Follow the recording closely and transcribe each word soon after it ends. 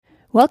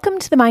Welcome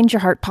to the Mind Your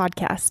Heart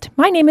podcast.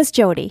 My name is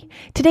Jody.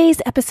 Today's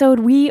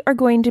episode, we are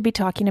going to be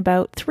talking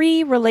about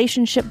 3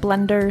 relationship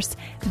blunders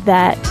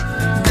that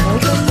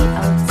nobody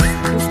else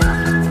is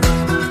talking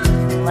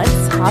about.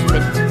 Let's hop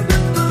in.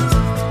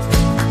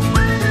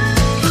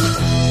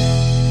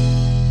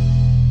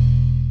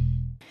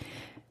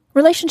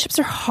 Relationships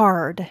are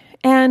hard.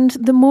 And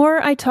the more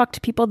I talk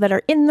to people that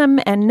are in them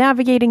and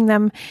navigating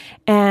them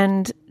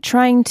and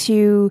trying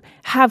to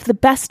have the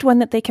best one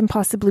that they can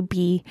possibly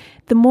be,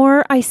 the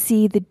more I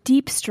see the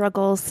deep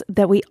struggles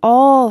that we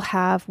all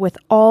have with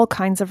all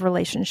kinds of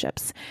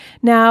relationships.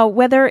 Now,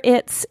 whether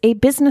it's a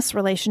business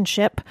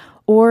relationship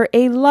or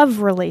a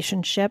love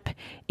relationship,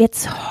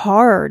 it's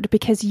hard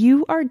because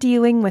you are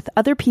dealing with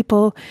other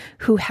people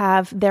who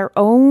have their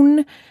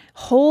own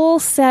whole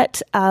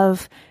set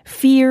of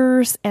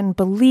fears and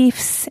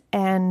beliefs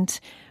and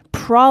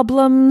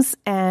problems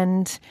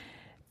and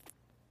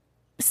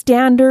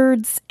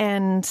standards,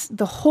 and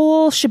the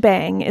whole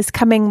shebang is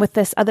coming with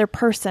this other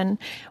person,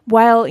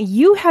 while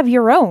you have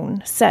your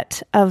own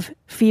set of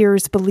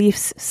fears,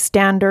 beliefs,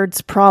 standards,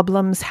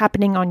 problems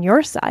happening on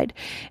your side.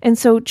 And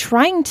so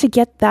trying to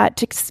get that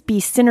to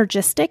be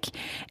synergistic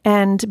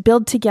and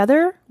build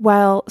together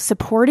while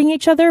supporting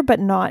each other but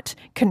not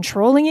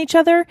controlling each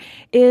other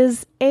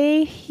is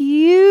a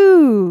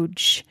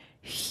huge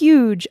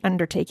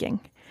undertaking.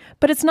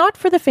 But it's not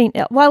for the faint.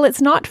 While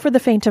it's not for the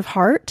faint of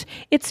heart,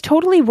 it's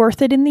totally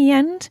worth it in the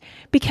end,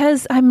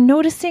 because I'm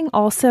noticing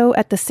also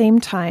at the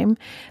same time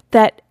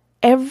that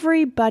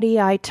everybody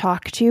I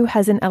talk to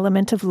has an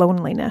element of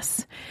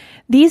loneliness.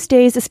 These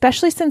days,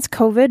 especially since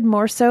COVID,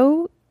 more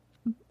so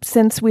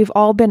since we've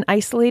all been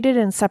isolated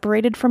and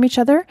separated from each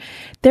other,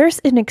 there's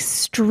an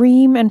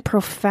extreme and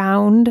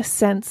profound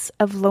sense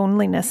of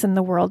loneliness in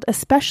the world,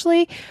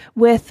 especially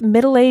with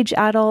middle-aged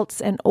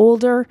adults and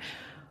older.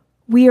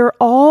 We are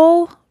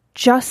all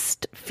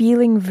just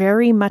feeling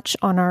very much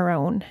on our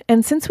own.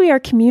 And since we are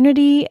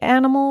community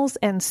animals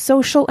and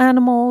social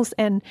animals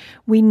and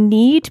we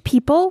need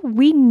people,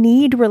 we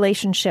need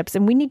relationships,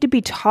 and we need to be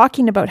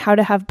talking about how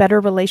to have better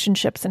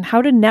relationships and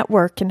how to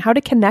network and how to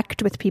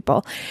connect with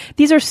people.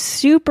 These are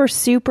super,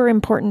 super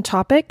important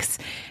topics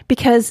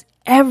because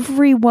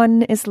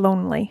everyone is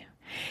lonely.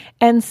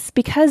 And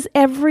because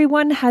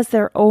everyone has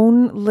their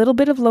own little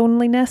bit of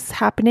loneliness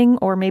happening,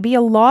 or maybe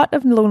a lot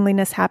of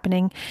loneliness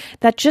happening,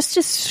 that just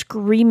is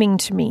screaming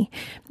to me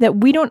that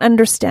we don't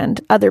understand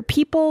other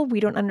people,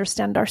 we don't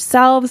understand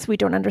ourselves, we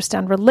don't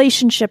understand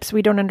relationships,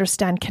 we don't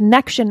understand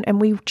connection,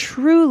 and we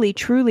truly,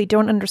 truly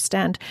don't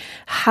understand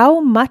how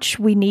much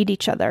we need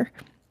each other.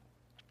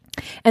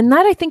 And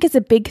that, I think, is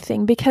a big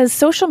thing, because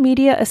social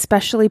media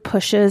especially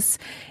pushes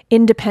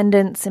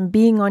independence and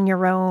being on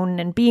your own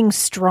and being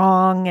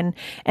strong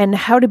and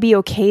how to be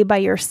okay by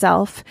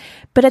yourself.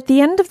 But at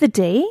the end of the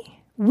day,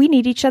 we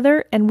need each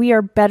other and we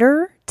are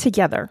better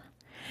together.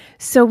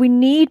 So we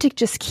need to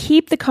just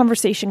keep the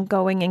conversation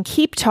going and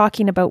keep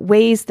talking about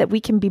ways that we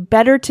can be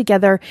better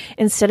together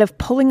instead of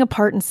pulling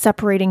apart and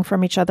separating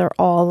from each other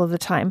all of the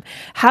time.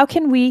 How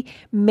can we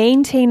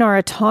maintain our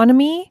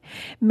autonomy,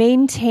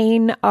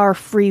 maintain our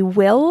free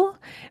will,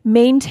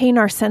 maintain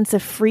our sense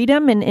of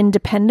freedom and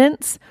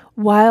independence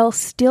while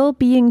still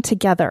being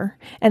together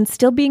and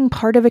still being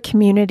part of a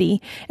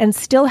community and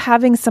still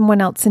having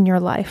someone else in your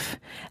life?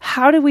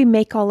 How do we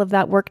make all of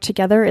that work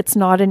together? It's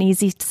not an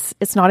easy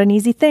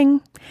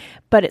thing,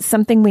 but it's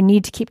something we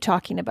need to keep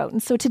talking about.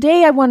 And so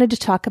today I wanted to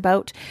talk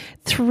about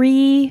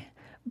 3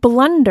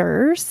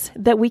 blunders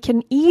that we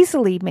can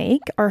easily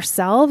make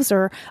ourselves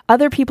or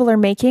other people are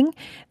making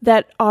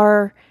that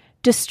are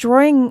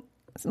destroying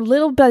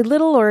little by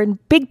little, or in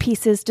big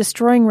pieces,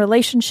 destroying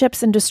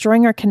relationships and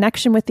destroying our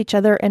connection with each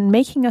other and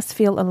making us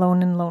feel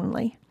alone and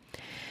lonely.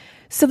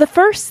 So the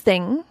first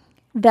thing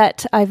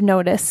that I've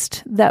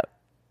noticed that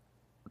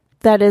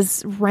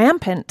is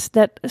rampant,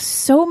 that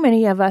so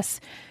many of us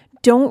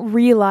don't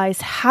realize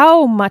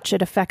how much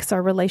it affects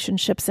our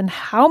relationships and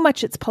how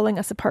much it's pulling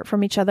us apart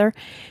from each other,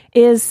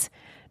 is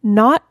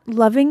not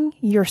loving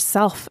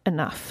yourself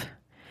enough.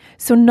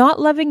 So not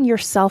loving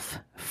yourself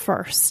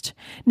first.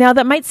 Now,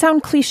 that might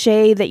sound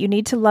cliche that you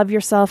need to love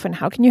yourself and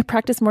how can you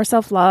practice more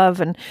self-love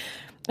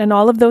and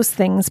all of those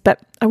things, but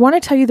I want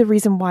to tell you the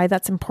reason why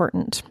that's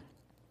important.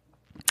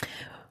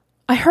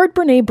 I heard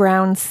Brené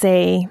Brown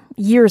say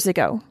years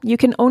ago, you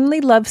can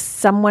only love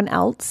someone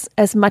else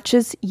as much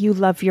as you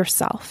love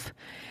yourself.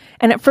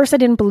 And at first I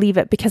didn't believe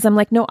it, because I'm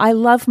like, no, I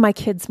love my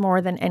kids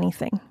more than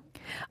anything.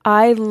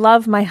 I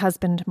love my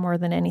husband more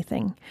than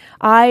anything.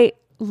 I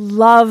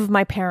love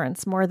my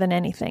parents more than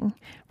anything,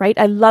 right?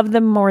 I love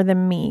them more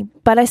than me.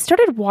 But I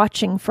started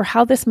watching for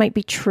how this might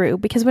be true,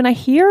 because when I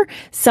hear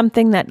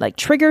something that like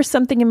triggers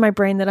something in my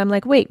brain that I'm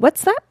like, wait,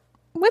 what's that?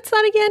 What's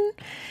that again?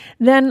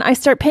 Then I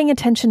start paying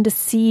attention to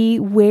see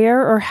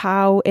where or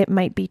how it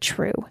might be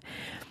true.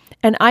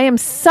 And I am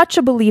such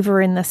a believer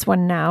in this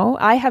one now.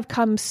 I have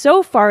come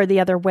so far the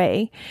other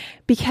way,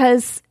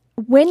 because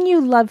when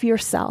you love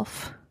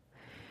yourself,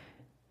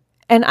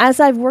 and as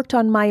I've worked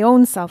on my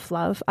own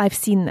self-love, I've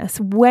seen this.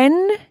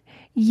 When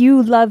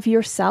you love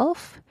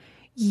yourself,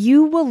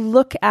 you will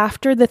look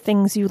after the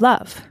things you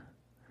love.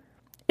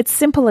 It's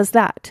simple as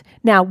that.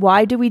 Now,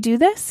 why do we do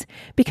this?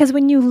 Because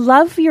when you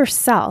love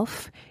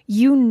yourself,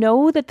 you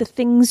know that the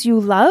things you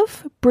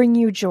love bring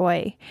you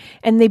joy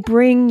and they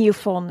bring you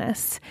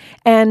fullness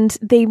and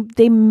they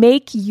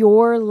make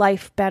your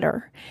life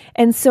better.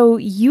 And so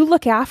you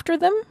look after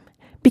them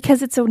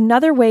because it's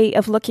another way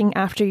of looking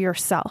after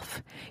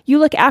yourself. You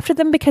look after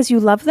them because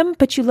you love them,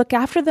 but you look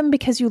after them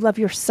because you love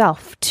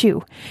yourself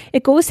too.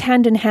 It goes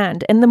hand in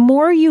hand. And the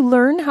more you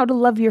learn how to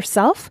love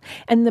yourself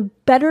and the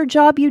better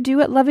job you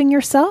do at loving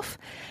yourself,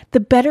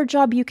 the better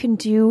job you can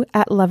do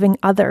at loving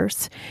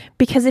others.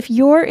 Because if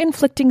you're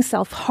inflicting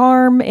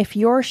self-harm, if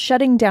you're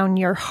shutting down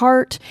your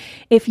heart,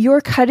 if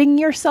you're cutting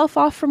yourself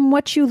off from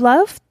what you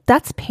love,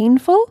 that's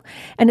painful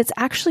and it's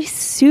actually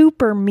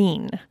super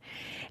mean.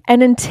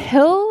 And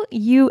until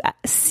you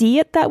see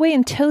it that way,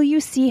 until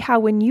you see how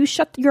when you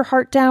shut your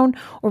heart down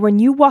or when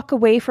you walk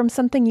away from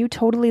something you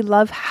totally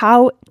love,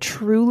 how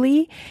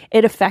truly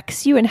it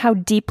affects you and how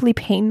deeply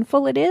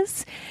painful it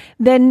is,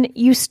 then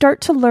you start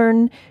to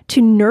learn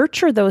to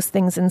nurture those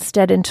things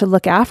instead and to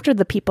look after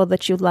the people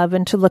that you love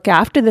and to look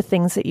after the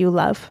things that you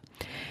love.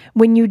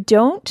 When you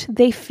don't,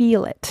 they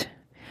feel it.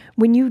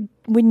 When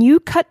you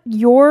cut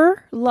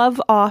your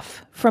love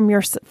off from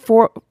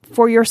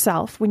for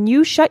yourself, when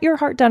you shut your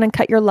heart down and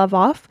cut your love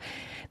off,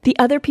 the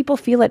other people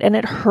feel it and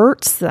it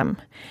hurts them.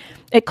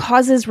 It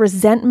causes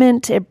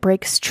resentment, it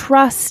breaks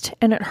trust,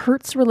 and it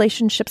hurts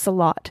relationships a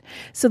lot.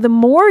 So the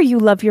more you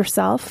love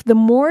yourself, the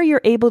more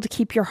you're able to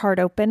keep your heart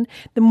open,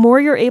 the more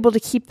you're able to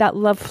keep that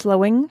love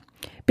flowing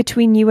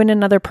between you and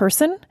another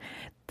person,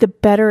 the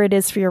better it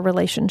is for your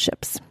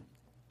relationships.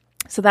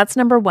 So that's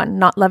number one.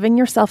 Not loving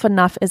yourself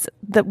enough is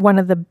one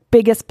of the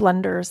biggest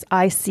blunders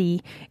I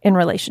see in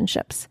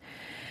relationships.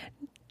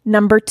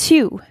 Number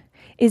two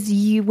is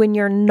when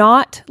you're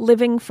not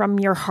living from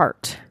your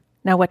heart.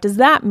 Now, what does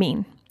that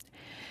mean?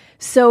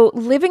 So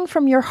living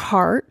from your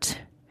heart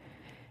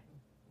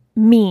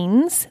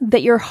means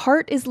that your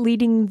heart is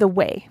leading the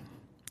way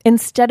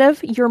instead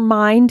of your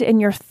mind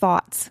and your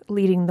thoughts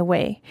leading the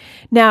way.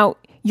 Now,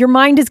 your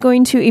mind is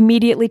going to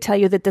immediately tell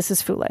you that this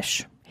is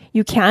foolish.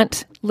 You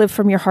can't live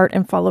from your heart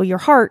and follow your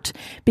heart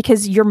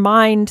because your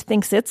mind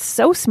thinks it's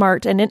so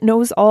smart and it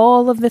knows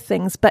all of the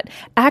things. But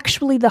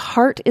actually, the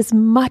heart is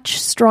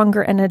much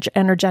stronger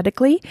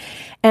energetically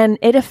and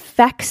it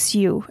affects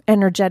you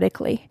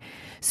energetically.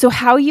 So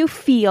how you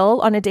feel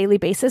on a daily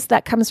basis,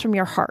 that comes from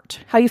your heart.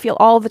 How you feel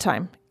all the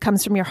time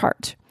comes from your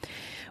heart.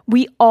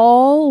 We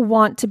all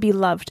want to be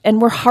loved and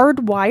we're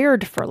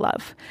hardwired for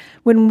love.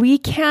 When we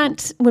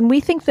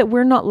think that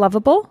we're not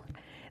lovable,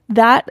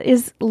 that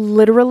is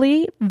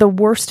literally the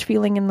worst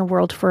feeling in the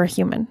world for a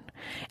human.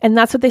 And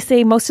that's what they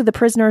say most of the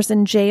prisoners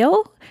in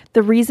jail,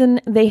 the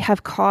reason they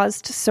have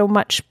caused so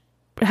much,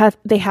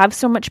 they have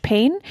so much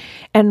pain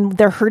and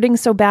they're hurting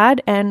so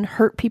bad and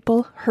hurt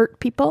people.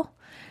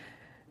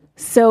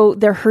 So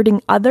they're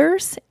hurting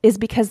others is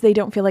because they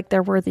don't feel like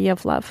they're worthy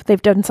of love.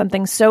 They've done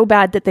something so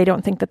bad that they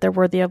don't think that they're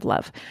worthy of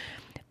love.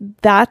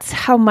 That's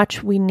how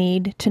much we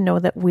need to know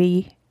that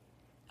we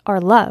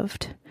are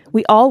loved.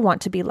 We all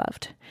want to be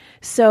loved.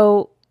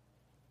 So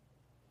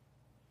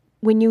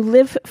when you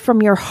live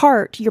from your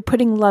heart, you're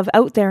putting love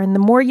out there. And the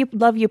more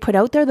love you put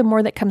out there, the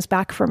more that comes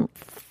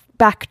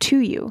back to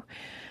you.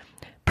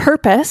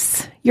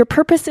 Purpose, your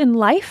purpose in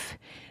life,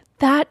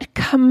 that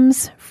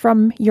comes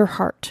from your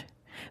heart.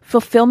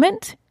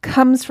 Fulfillment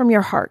comes from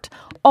your heart.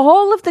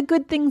 All of the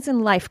good things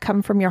in life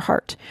come from your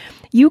heart.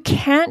 You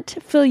can't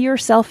fill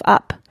yourself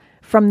up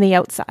from the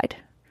outside.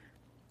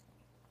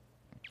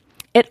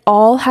 It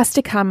all has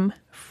to come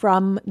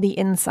from the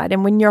inside.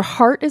 And when your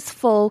heart is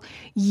full,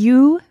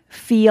 you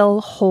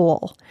feel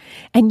whole.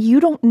 And you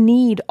don't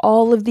need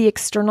all of the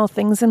external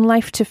things in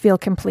life to feel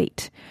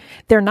complete.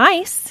 They're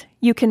nice.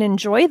 You can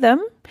enjoy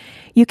them.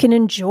 You can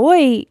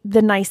enjoy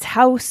the nice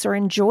house or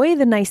enjoy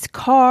the nice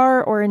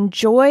car or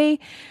enjoy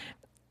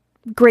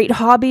great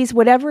hobbies,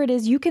 whatever it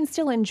is. You can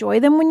still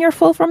enjoy them when you're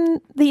full from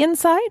the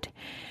inside.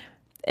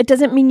 It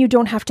doesn't mean you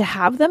don't have to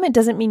have them. It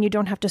doesn't mean you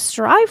don't have to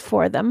strive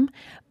for them,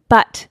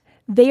 but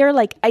they are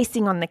like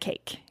icing on the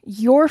cake.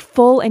 You're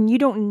full and you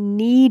don't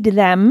need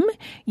them.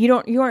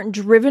 You aren't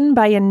driven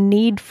by a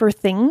need for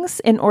things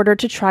in order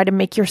to try to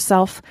make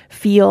yourself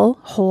feel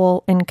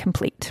whole and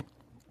complete.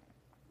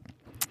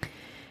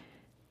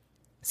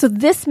 So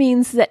this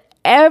means that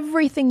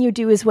everything you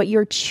do is what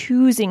you're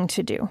choosing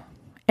to do.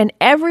 And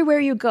everywhere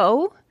you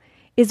go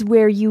is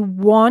where you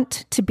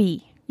want to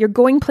be. You're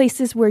going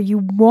places where you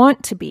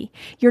want to be.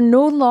 You're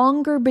no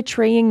longer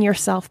betraying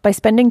yourself by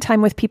spending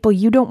time with people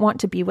you don't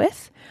want to be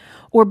with,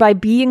 or by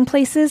being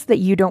places that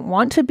you don't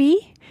want to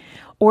be,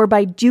 or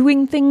by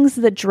doing things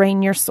that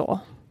drain your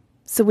soul.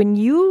 So when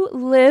you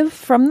live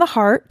from the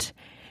heart,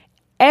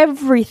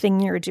 everything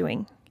you're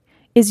doing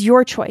is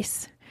your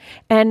choice.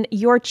 And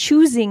you're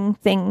choosing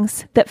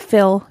things that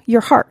fill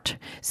your heart.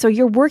 So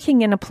you're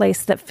working in a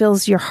place that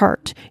fills your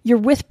heart. You're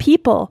with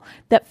people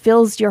that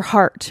fills your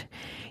heart.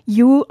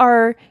 You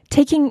are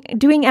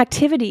doing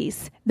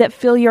activities that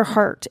fill your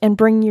heart and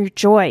bring you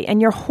joy.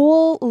 And your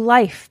whole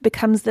life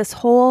becomes this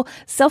whole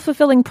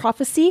self-fulfilling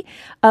prophecy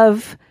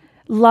of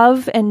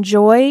love and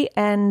joy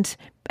and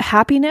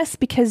happiness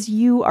because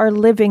you are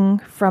living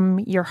from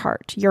your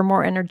heart. You're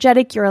more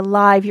energetic, you're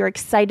alive, you're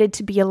excited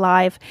to be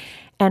alive.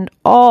 And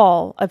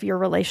all of your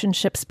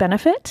relationships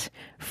benefit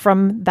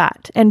from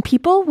that. And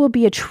people will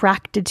be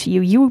attracted to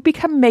you. You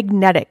become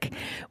magnetic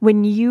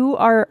when you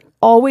are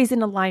always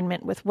in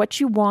alignment with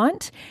what you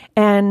want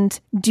and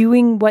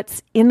doing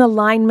what's in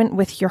alignment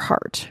with your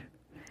heart.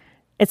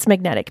 It's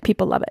magnetic.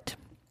 People love it.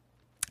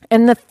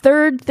 And the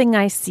third thing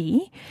I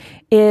see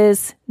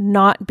is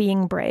not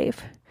being brave.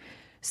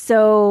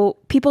 So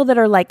people that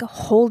are like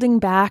holding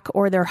back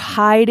or they're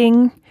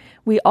hiding.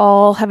 We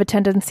all have a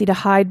tendency to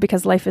hide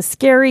because life is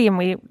scary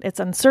and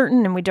it's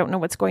uncertain and we don't know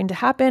what's going to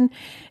happen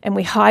and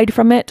we hide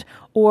from it,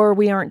 or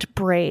we aren't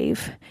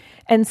brave.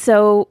 And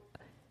so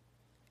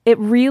it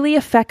really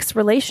affects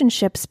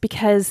relationships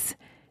because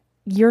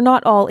you're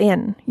not all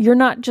in. You're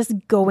not just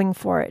going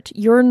for it.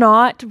 You're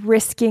not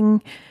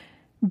risking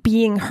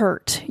being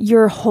hurt.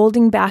 You're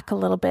holding back a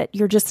little bit.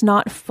 You're just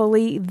not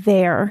fully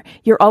there.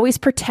 You're always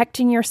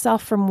protecting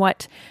yourself from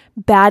what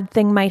bad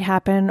thing might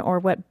happen or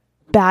what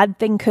bad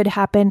thing could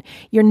happen.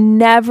 You're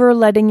never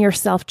letting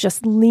yourself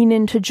just lean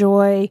into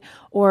joy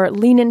or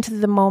lean into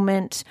the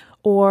moment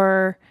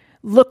or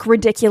look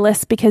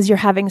ridiculous because you're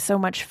having so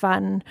much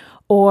fun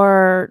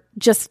or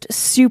just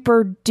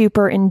super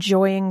duper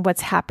enjoying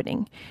what's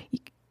happening.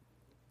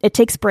 It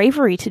takes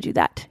bravery to do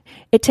that.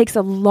 It takes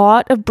a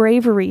lot of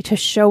bravery to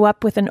show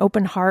up with an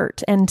open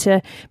heart and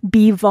to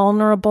be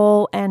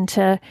vulnerable and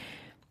to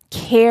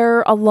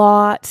care a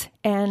lot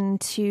and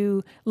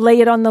to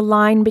lay it on the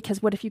line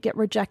because what if you get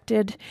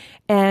rejected,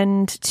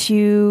 and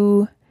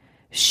to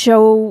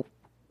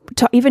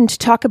even to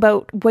talk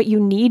about what you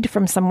need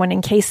from someone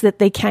in case that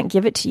they can't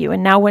give it to you.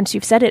 And now once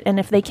you've said it, and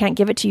if they can't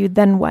give it to you,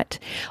 then what?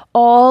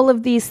 All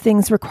of these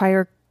things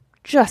require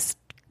just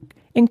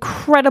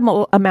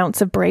incredible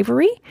amounts of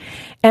bravery.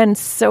 And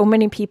so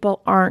many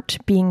people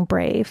aren't being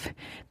brave.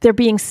 They're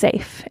being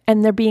safe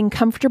and they're being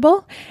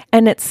comfortable,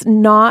 and it's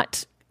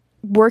not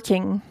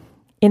working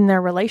in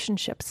their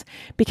relationships.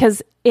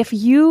 Because if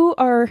you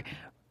are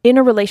in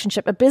a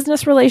relationship, a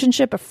business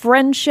relationship, a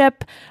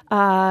friendship,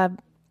 a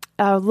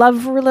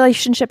love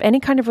relationship, any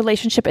kind of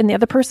relationship, and the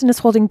other person is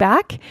holding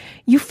back,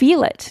 you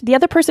feel it. The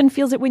other person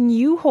feels it when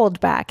you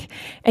hold back.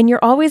 And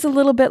you're always a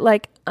little bit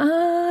like,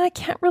 I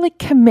can't really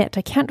commit.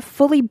 I can't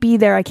fully be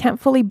there. I can't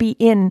fully be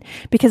in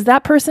because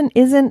that person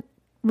isn't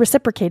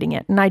reciprocating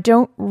it. And I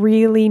don't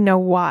really know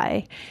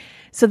why.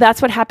 So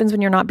that's what happens when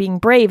you're not being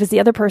brave, is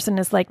the other person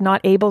is like not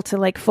able to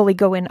like fully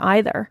go in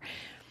either.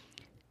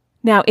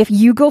 Now, if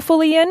you go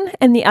fully in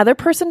and the other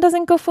person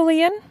doesn't go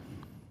fully in,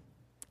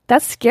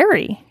 that's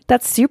scary.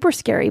 That's super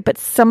scary, but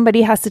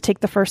somebody has to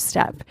take the first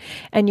step,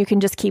 and you can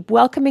just keep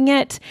welcoming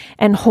it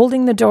and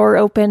holding the door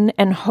open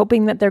and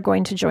hoping that they're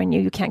going to join you.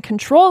 You can't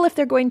control if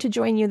they're going to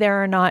join you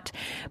there or not,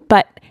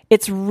 but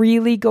it's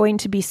really going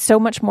to be so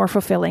much more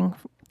fulfilling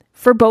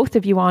for both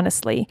of you,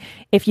 honestly,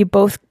 if you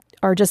both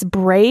are just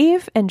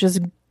brave and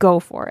just go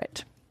for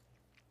it.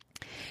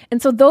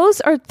 And so those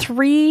are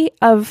 3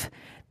 of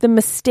the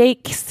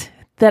mistakes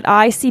that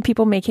I see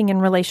people making in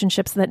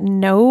relationships that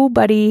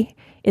nobody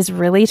is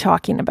really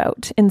talking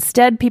about.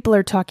 Instead, people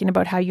are talking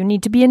about how you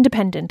need to be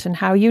independent and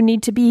how you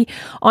need to be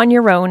on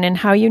your own and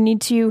how you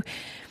need to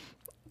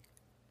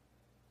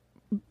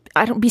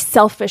be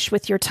selfish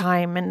with your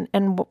time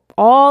and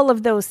all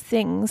of those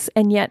things.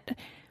 And yet,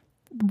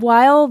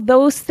 while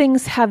those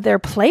things have their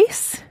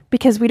place,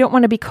 because we don't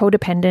want to be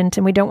codependent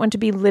and we don't want to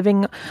be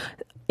living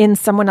in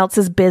someone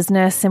else's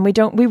business, and we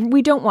don't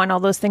want all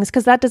those things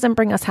because that doesn't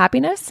bring us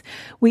happiness.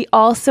 We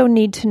also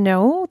need to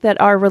know that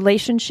our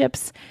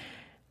relationships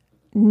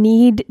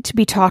need to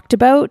be talked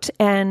about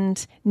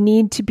and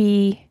need to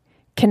be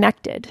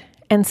connected.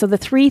 And so the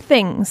 3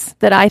 things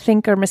that I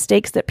think are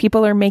mistakes that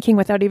people are making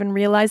without even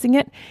realizing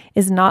it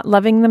is not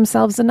loving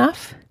themselves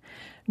enough,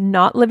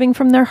 not living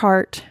from their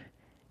heart,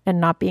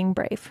 and not being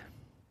brave.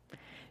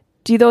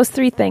 Do those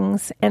 3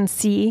 things and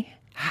see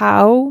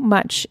how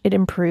much it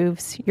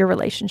improves your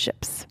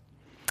relationships.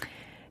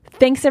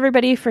 Thanks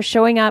everybody for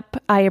showing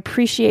up. I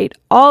appreciate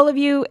all of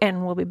you,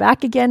 and we'll be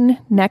back again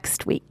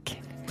next week.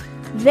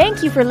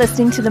 Thank you for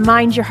listening to the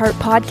Mind Your Heart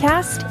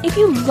podcast. If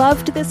you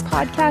loved this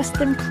podcast,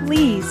 then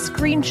please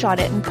screenshot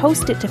it and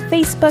post it to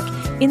Facebook,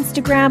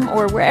 Instagram,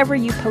 or wherever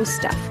you post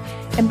stuff.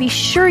 And be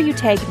sure you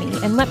tag me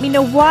and let me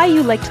know why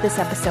you liked this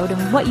episode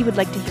and what you would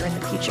like to hear in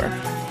the future.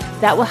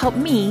 That will help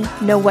me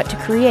know what to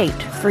create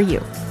for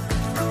you.